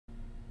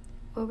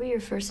What were your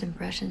first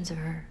impressions of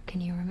her?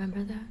 Can you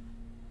remember that?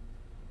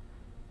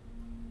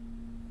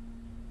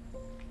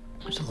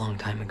 It was a long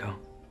time ago.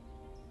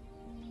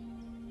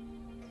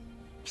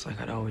 It's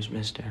like I'd always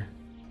missed her.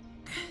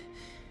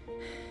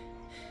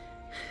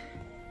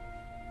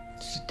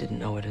 Just didn't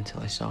know it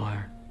until I saw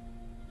her.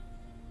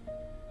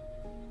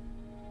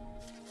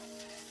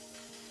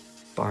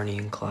 Barney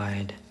and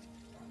Clyde.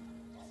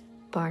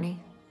 Barney?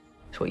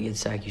 It's what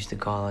Yitzhak used to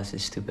call us,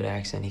 his stupid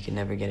accent. He could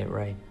never get it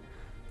right.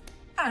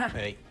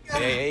 Hey.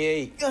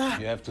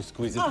 You have to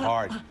squeeze it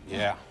hard.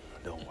 Yeah,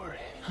 don't worry.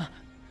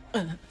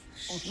 And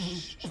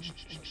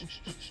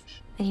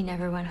you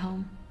never went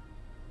home?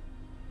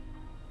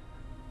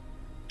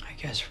 I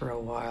guess for a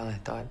while I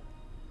thought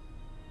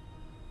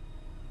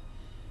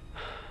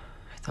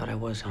I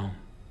was home.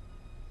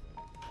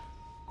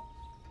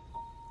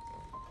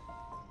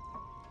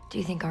 Do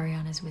you think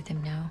Ariana's with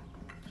him now?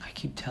 I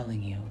keep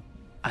telling you,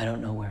 I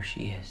don't know where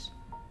she is.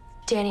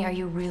 Danny, are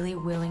you really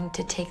willing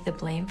to take the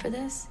blame for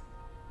this?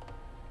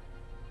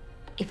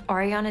 If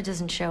Ariana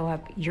doesn't show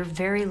up, you're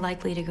very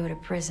likely to go to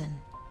prison.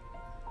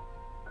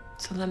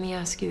 So let me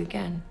ask you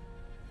again,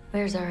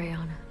 where's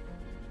Ariana?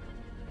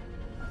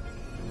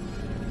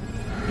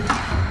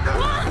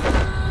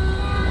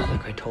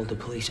 Like I told the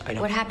police, I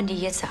don't... What happened to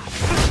Yitzhak?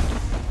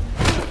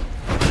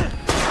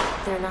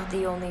 They're not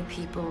the only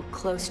people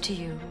close to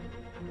you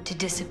to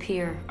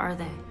disappear, are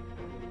they?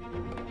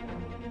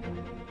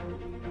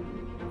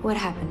 What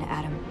happened to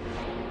Adam?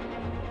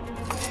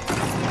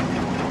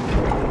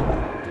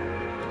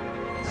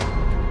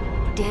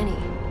 Danny,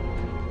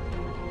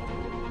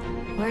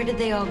 where did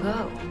they all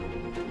go?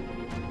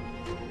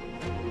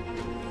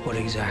 What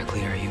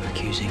exactly are you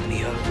accusing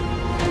me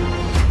of?